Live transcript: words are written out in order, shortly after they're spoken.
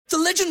The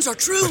legends are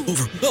true.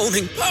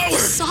 Overwhelming power!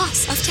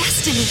 Sauce of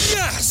destiny.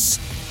 Yes!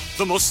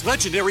 The most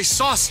legendary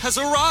sauce has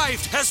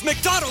arrived as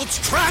McDonald's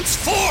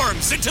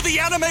transforms into the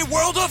anime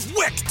world of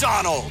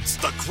WickDonald's.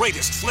 The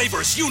greatest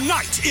flavors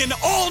unite in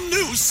all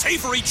new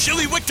savory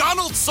chili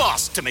McDonald's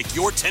sauce to make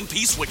your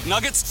 10-piece Wick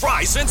Nuggets,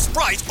 fries, and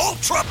Sprite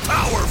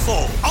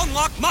ultra-powerful.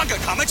 Unlock manga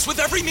comics with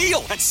every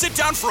meal and sit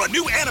down for a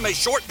new anime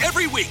short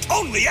every week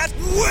only at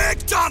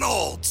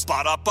WickDonald's.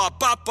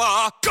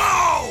 Ba-da-ba-ba-ba,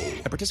 go!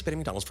 At participating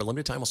McDonald's for a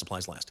limited time while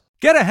supplies last.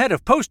 Get ahead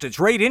of postage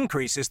rate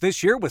increases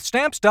this year with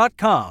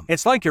Stamps.com.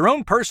 It's like your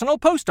own personal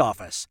post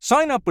office.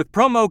 Sign up with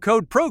promo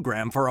code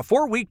PROGRAM for a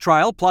 4-week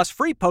trial plus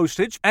free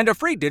postage and a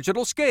free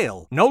digital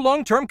scale. No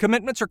long-term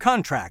commitments or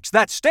contracts.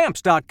 That's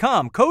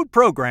Stamps.com, code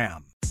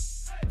PROGRAM.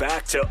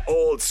 Back to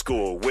Old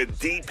School with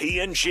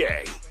DP and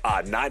J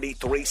on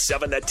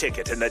 93.7 The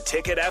Ticket and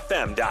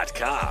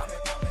theticketfm.com.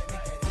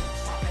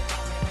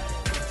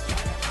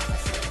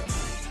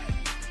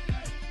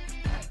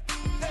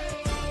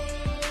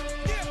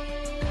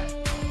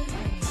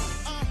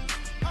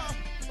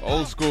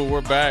 Old School,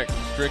 we're back.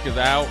 Strick is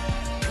out,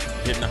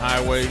 hitting the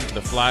highway, the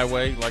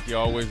flyway, like he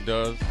always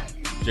does.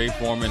 Jay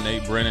Foreman,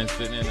 Nate Brennan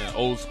sitting in an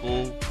Old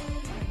School.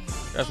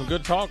 Got some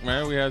good talk,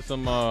 man. We had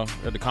some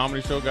had the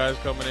comedy show guys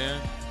coming in.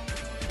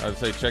 I'd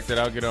say check that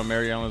out. Get on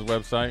Mary Ellen's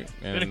website.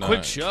 And, been a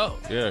quick show.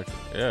 Yeah,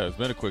 it's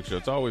been a quick show.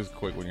 It's always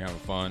quick when you're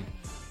having fun.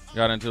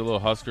 Got into a little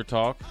Husker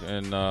talk,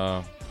 and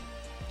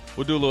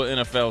we'll do a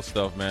little NFL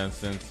stuff, man,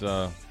 since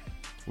that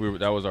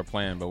was our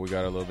plan, but we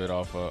got a little bit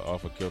off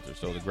a kilter,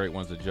 so the great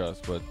ones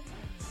adjust. But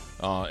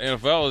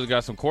NFL has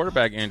got some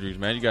quarterback injuries,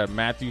 man. You got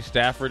Matthew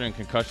Stafford in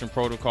concussion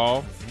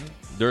protocol.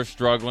 Mm-hmm. They're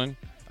struggling.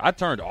 I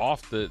turned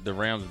off the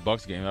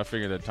Rams-Bucks game. I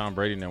figured that Tom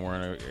Brady and them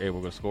weren't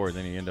able to score.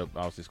 Then he ended up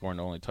obviously scoring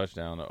the only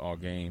touchdown all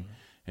game.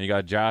 And you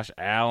got Josh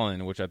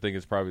Allen, which I think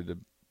is probably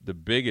the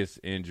biggest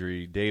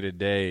injury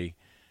day-to-day.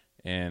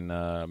 And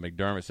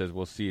McDermott says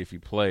we'll see if he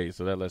plays.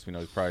 So that lets me know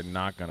he's probably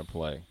not going to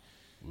play.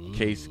 Ooh.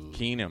 Case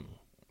Keenum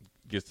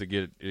gets to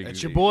get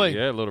that's your boy.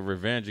 Yeah, a little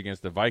revenge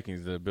against the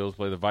Vikings. The Bills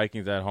play the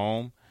Vikings at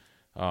home.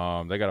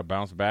 They got to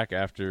bounce back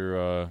after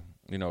a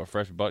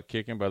fresh butt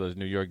kicking by those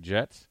New York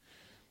Jets,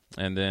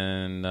 and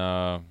then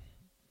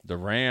the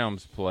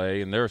Rams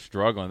play, and they're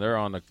struggling. They're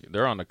on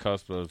the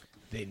cusp of.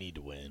 They need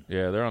to win.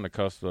 Yeah, they're on the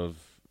cusp of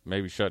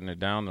maybe shutting it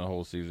down the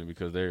whole season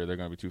because they're going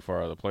to be too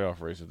far out of the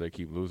playoff race if they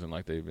keep losing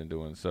like they've been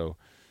doing. So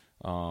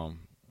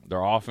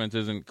their offense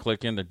isn't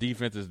clicking. Their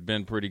defense has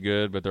been pretty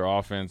good, but their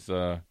offense.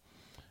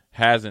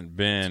 Hasn't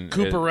been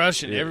Cooper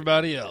Rush and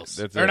everybody else.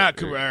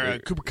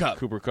 Cooper Kupp.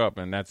 Cooper Kupp,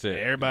 and that's it.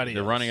 Everybody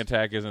The running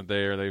attack isn't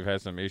there. They've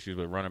had some issues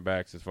with running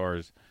backs as far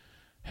as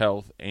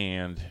health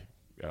and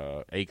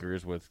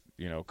Akers with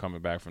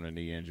coming back from the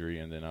knee injury,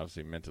 and then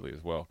obviously mentally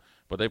as well.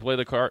 But they play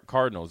the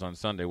Cardinals on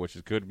Sunday, which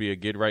could be a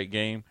get-right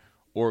game,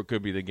 or it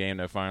could be the game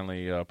that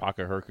finally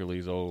Paca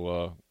Hercules,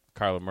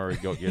 Kyler Murray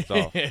gets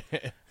off.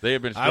 They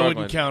have been struggling. I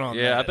wouldn't count on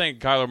that. Yeah, I think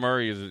Kyler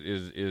Murray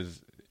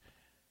is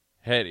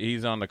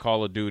he's on the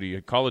Call of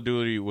Duty. Call of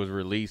Duty was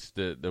released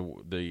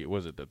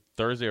was it the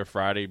Thursday or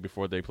Friday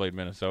before they played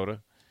Minnesota?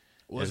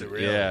 Was it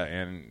really? Yeah,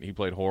 and he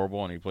played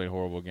horrible, and he played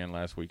horrible again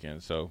last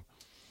weekend. So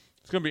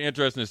it's going to be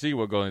interesting to see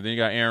what goes on. Then you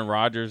got Aaron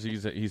Rodgers.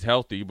 He's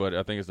healthy, but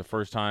I think it's the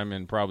first time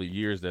in probably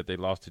years that they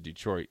lost to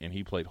Detroit, and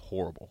he played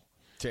horrible.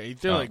 He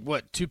threw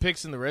 2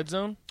 picks in the red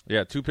zone?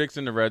 Yeah, 2 picks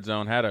in the red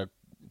zone. Had a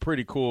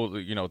pretty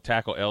cool,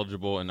 tackle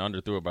eligible, and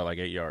underthrew it by like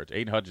 8 yards.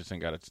 Aiden Hutchinson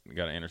got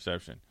an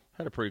interception.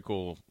 Had a pretty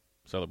cool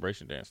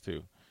celebration dance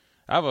too.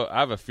 I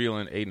have a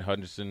feeling Aiden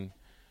Hutchinson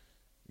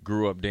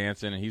grew up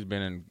dancing, and he's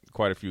been in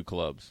quite a few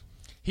clubs.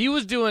 He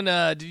was doing.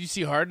 Did you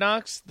see Hard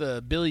Knocks?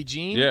 The Billie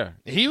Jean. Yeah,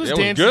 he was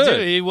dancing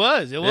too. He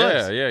was. It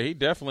was. Yeah. He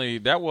definitely.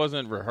 That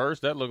wasn't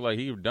rehearsed. That looked like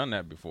he'd done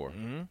that before.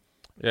 Mm-hmm.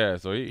 Yeah,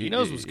 so he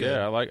knows what's good.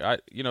 Yeah,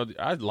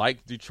 I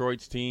like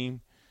Detroit's team.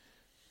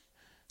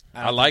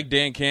 I like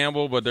Dan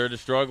Campbell, but they're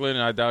just struggling,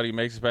 and I doubt he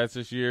makes it past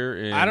this year.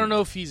 And I don't know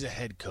if he's a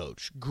head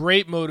coach.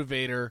 Great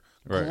motivator,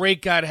 right.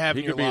 Great guy to have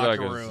in your locker room.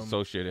 He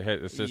could be like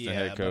an assistant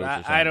head coach.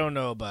 But I don't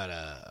know about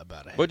a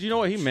head But you know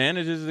what? He coach.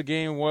 manages the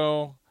game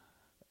well.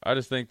 I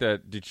just think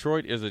that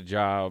Detroit is a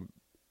job.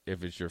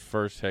 If it's your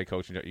first head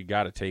coach, you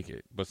got to take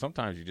it. But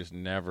sometimes you just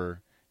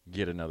never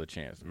get another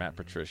chance. Matt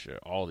Patricia,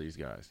 all these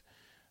guys.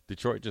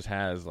 Detroit just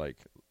has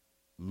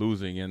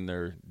losing in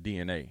their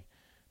DNA.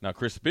 Now,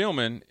 Chris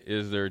Spielman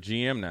is their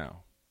GM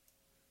now,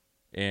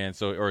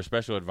 or a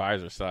special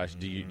advisor /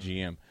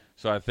 GM.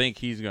 So I think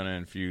he's going to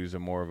infuse a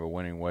more of a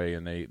winning way,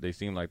 and they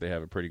seem like they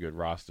have a pretty good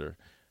roster.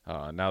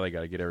 Now they got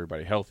to get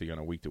everybody healthy on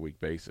a week-to-week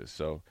basis.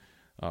 So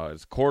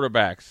it's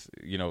quarterbacks,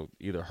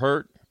 either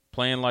hurt,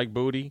 playing like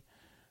booty,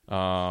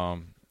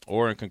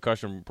 or in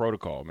concussion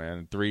protocol,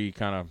 man. 3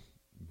 kind of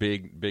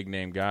big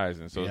name guys,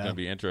 and so it's going to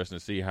be interesting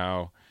to see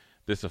how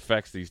this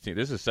affects these teams.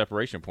 This is a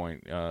separation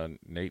point,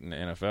 Nate, in the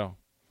NFL.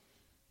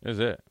 This is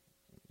it.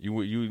 You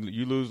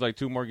lose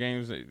 2 more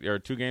games or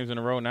 2 games in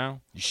a row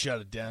now. You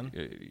shut it down.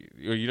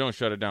 You don't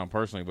shut it down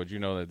personally, but you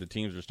know that the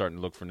teams are starting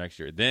to look for next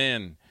year.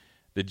 Then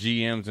the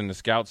GMs and the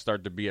scouts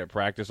start to be at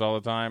practice all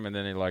the time, and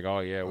then they're like, "Oh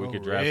yeah, we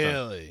could draft."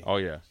 Really? Oh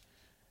yeah.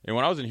 And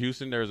when I was in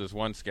Houston, there was this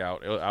one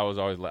scout. I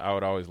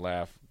would always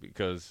laugh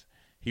because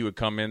he would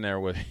come in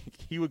there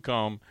he would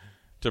come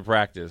to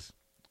practice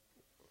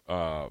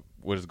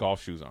with his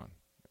golf shoes on,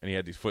 and he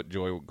had these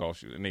FootJoy golf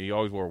shoes, and he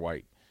always wore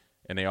white,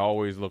 and they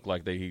always looked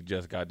like he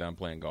just got done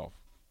playing golf.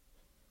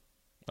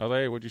 I was like,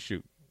 hey, what'd you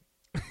shoot?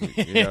 But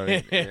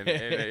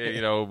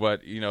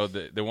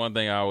the one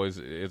thing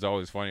is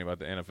always funny about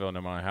the NFL,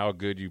 no matter how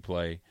good you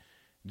play,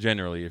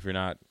 generally, if you're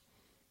not,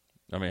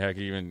 I mean, heck,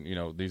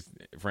 even these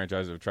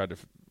franchises have tried to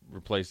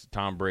replace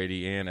Tom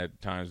Brady and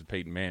at times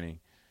Peyton Manning.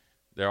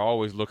 They're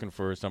always looking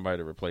for somebody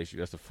to replace you.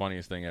 That's the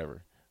funniest thing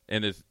ever.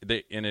 And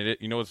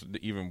what's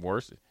even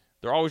worse?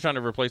 They're always trying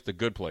to replace the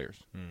good players.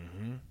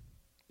 Mm-hmm.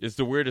 It's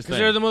the weirdest thing. Because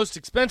they're the most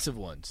expensive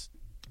ones.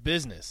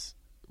 Business.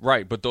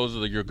 Right, but those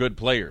are your good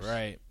players.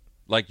 Right.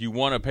 Like, you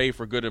want to pay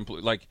for good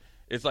employees. Like,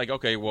 it's like,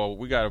 okay, well,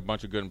 we got a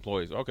bunch of good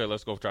employees. Okay,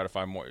 let's go try to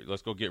find more.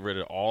 Let's go get rid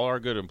of all our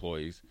good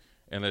employees,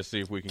 and let's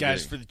see if we can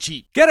Guys for the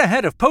cheap. Get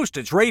ahead of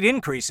postage rate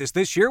increases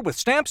this year with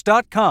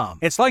Stamps.com.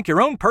 It's like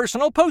your own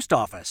personal post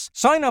office.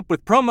 Sign up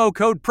with promo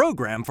code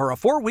PROGRAM for a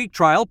 4-week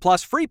trial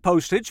plus free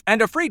postage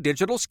and a free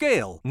digital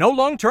scale. No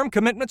long-term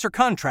commitments or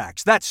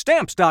contracts. That's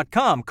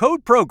Stamps.com,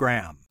 code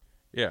PROGRAM.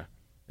 Yeah,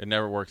 it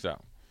never works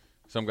out.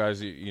 Some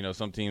guys,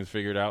 some teams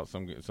figure it out.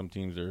 Some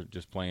teams are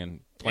just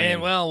playing.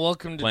 And,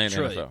 welcome to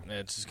Detroit. NFL.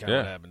 That's just kind of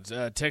what happens.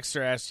 Texter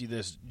asks you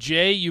this.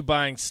 Jay, you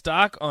buying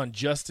stock on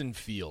Justin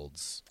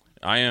Fields?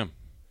 I am.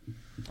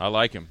 I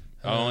like him.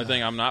 The only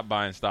thing I'm not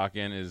buying stock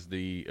in is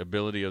the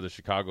ability of the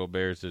Chicago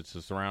Bears to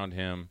surround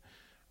him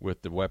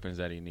with the weapons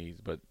that he needs.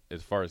 But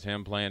as far as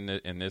him playing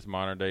in this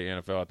modern-day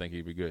NFL, I think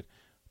he'd be good.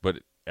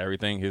 But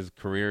everything his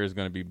career is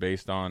going to be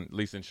based on, at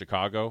least in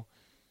Chicago,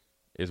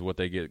 is what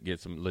they get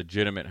some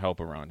legitimate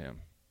help around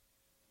him.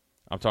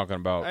 I'm talking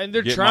about. And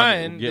they're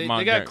trying. They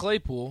got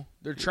Claypool.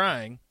 They're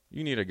trying.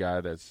 You need a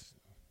guy that's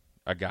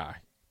a guy.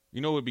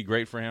 You know what would be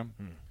great for him?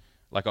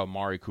 Like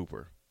Amari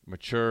Cooper.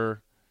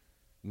 Mature,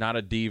 not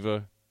a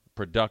diva,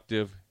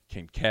 productive,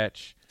 can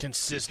catch.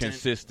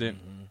 Consistent,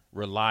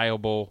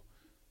 reliable,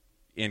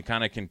 and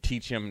kind of can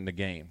teach him the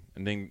game.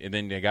 And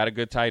then they got a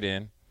good tight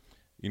end.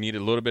 You need a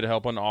little bit of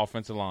help on the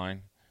offensive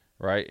line,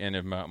 right? And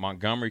if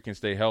Montgomery can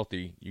stay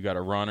healthy, you got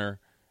a runner.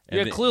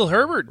 You got Khalil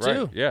Herbert,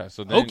 too. Right, yeah.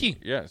 So then, Okie.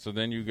 Yeah, so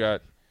then you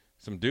got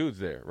some dudes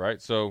there, right?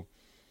 So,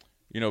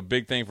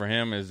 big thing for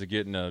him is to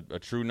getting a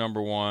true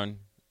number one,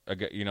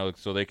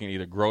 so they can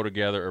either grow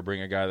together or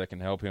bring a guy that can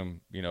help him,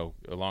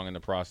 along in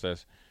the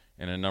process,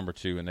 and a number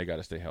two, and they got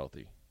to stay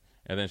healthy.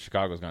 And then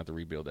Chicago's going to have to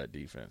rebuild that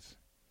defense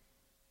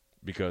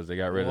because they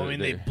got rid of it.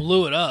 They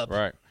blew it up.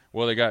 Right.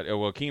 Well,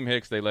 Akeem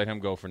Hicks, they let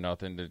him go for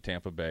nothing to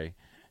Tampa Bay.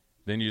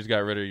 Then you just got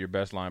rid of your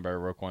best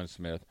linebacker, Roquan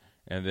Smith.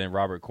 And then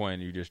Robert Quinn,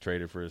 you just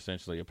traded for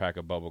essentially a pack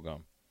of bubble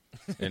gum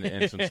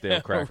and some stale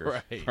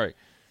crackers. Right.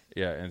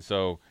 Yeah, and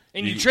so.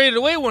 And you traded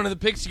away one of the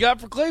picks you got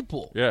for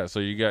Claypool. Yeah,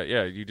 so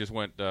you just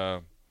went,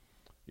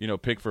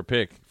 pick for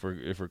pick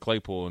for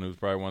Claypool, and it was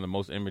probably one of the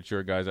most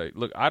immature guys.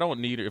 Look, I don't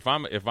need it. If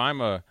I'm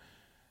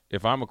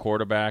a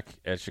quarterback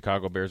at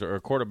Chicago Bears or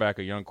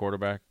a young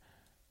quarterback,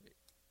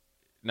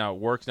 now it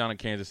works down in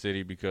Kansas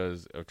City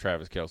because of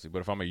Travis Kelce. But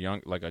if I'm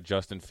like a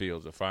Justin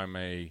Fields, if I'm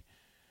a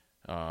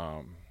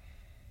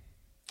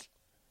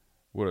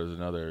what is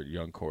another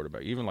young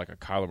quarterback? Even like a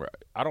Kyler Murray.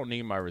 I don't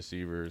need my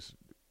receivers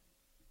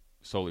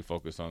solely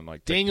focused on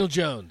like Daniel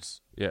Jones.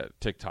 Yeah,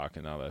 TikTok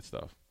and all that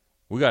stuff.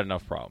 We got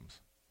enough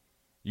problems.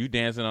 You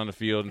dancing on the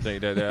field and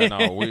think that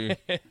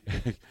no,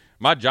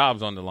 my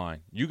job's on the line.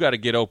 You got to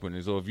get open.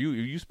 And so if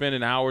you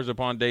spending hours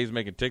upon days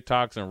making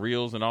TikToks and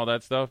reels and all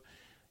that stuff,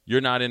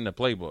 you're not in the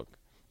playbook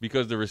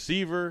because the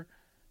receiver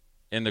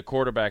and the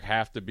quarterback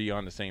have to be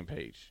on the same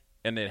page.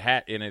 And it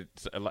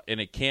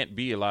can't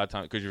be a lot of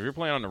times because if you're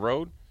playing on the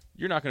road,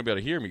 you're not going to be able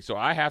to hear me. So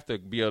I have to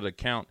be able to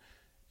count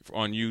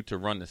on you to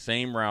run the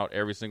same route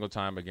every single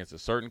time against a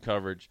certain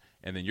coverage,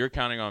 and then you're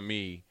counting on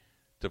me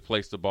to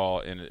place the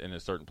ball in a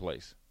certain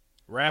place.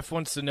 Raph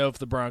wants to know if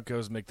the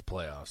Broncos make the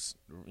playoffs.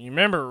 You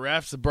remember,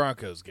 Raph's the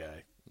Broncos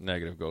guy.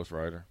 Negative, Ghost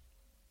Rider.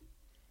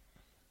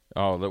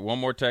 Oh, one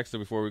more text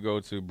before we go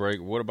to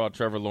break. What about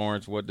Trevor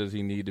Lawrence? What does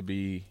he need to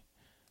be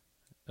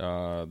the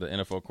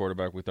NFL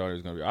quarterback we thought he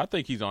was going to be? I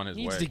think he's on his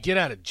way. He needs to get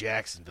out of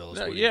Jacksonville.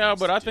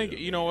 I think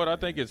you know what? I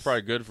think it's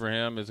probably good for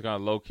him. It's kind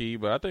of low key,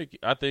 but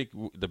I think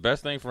the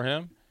best thing for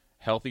him,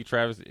 healthy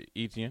Travis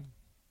Etienne.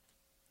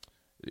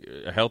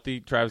 A healthy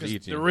Travis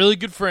Etienne. They're really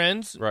good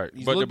friends. Right.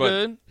 He's look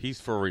good. He's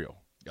for real.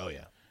 Oh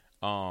yeah.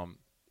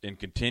 And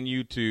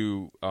continue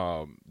to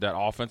that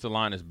offensive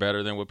line is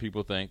better than what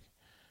people think.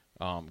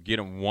 Get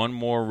him one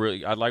more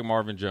really. I'd like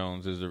Marvin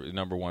Jones as the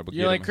number one, but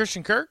you like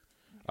Christian Kirk?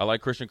 I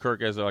like Christian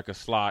Kirk as like a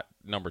slot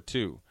number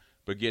two,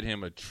 but get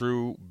him a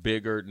true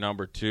bigger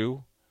number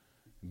two,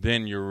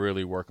 then you're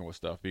really working with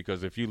stuff.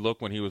 Because if you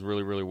look when he was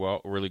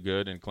really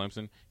good in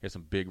Clemson, he had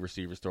some big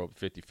receivers throw up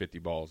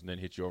 50-50 balls and then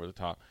hit you over the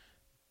top.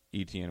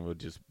 Etienne would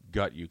just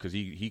gut you because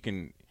he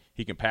can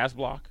pass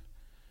block.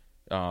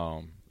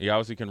 He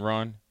obviously can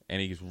run,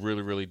 and he's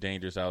really, really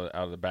dangerous out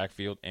of the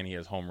backfield, and he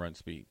has home run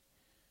speed.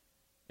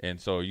 And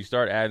so you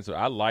start adding. So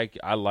I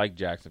like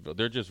Jacksonville.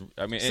 They're just,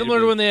 I mean, similar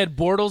to when they had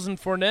Bortles and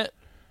Fournette.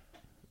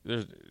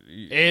 There's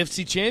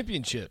AFC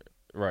Championship.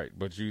 Right,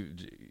 but you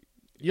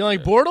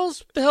like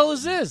Bortles? What the hell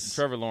is this?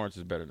 Trevor Lawrence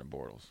is better than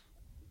Bortles.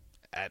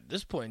 At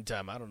this point in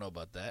time, I don't know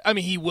about that. I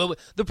mean, he will.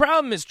 The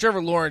problem is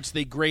Trevor Lawrence,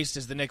 they graced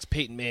as the next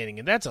Peyton Manning,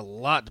 and that's a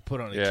lot to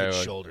put on a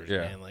kid's shoulders,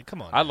 man. Like,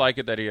 come on. I like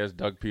it that he has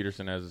Doug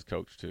Peterson as his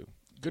coach, too.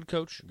 Good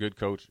coach. Good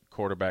coach,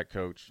 quarterback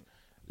coach.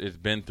 Has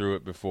been through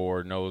it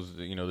before, knows,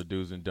 the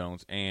do's and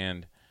don'ts,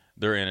 and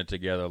they're in it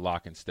together,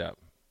 lock and step.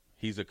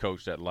 He's a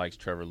coach that likes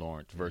Trevor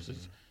Lawrence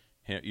versus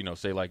him,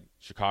 say like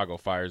Chicago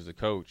fires the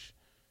coach,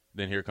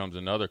 then here comes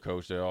another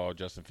coach that,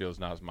 Justin Fields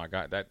now is my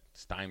guy. That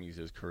stymies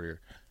his career.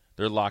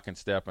 They're lock and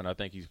step, and I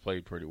think he's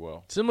played pretty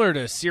well. Similar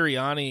to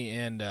Sirianni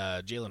and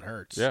Jalen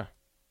Hurts. Yeah.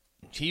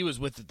 He was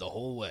with it the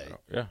whole way.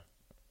 Yeah.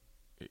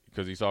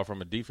 Because he saw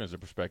from a defensive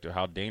perspective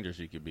how dangerous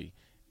he could be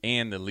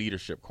and the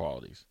leadership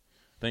qualities.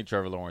 I think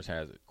Trevor Lawrence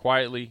has it.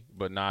 Quietly,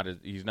 but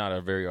he's not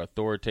a very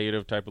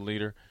authoritative type of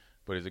leader,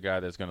 but he's a guy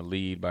that's going to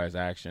lead by his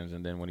actions,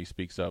 and then when he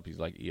speaks up, he's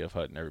like E.F.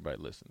 Hutton.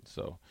 Everybody listens.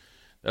 So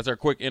that's our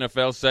quick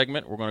NFL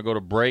segment. We're going to go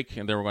to break,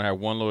 and then we're going to have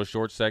one little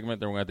short segment.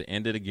 Then we're going to have to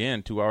end it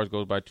again. 2 hours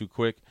goes by too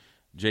quick.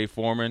 Jay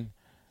Foreman,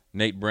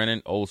 Nate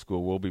Brennan, Old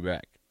School. We'll be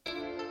back.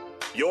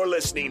 You're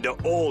listening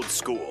to Old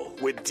School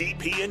with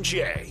DP and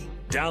J.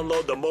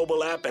 Download the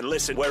mobile app and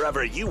listen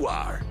wherever you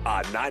are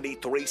on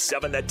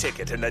 93.7 The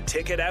Ticket and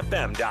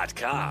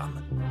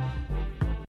theticketfm.com.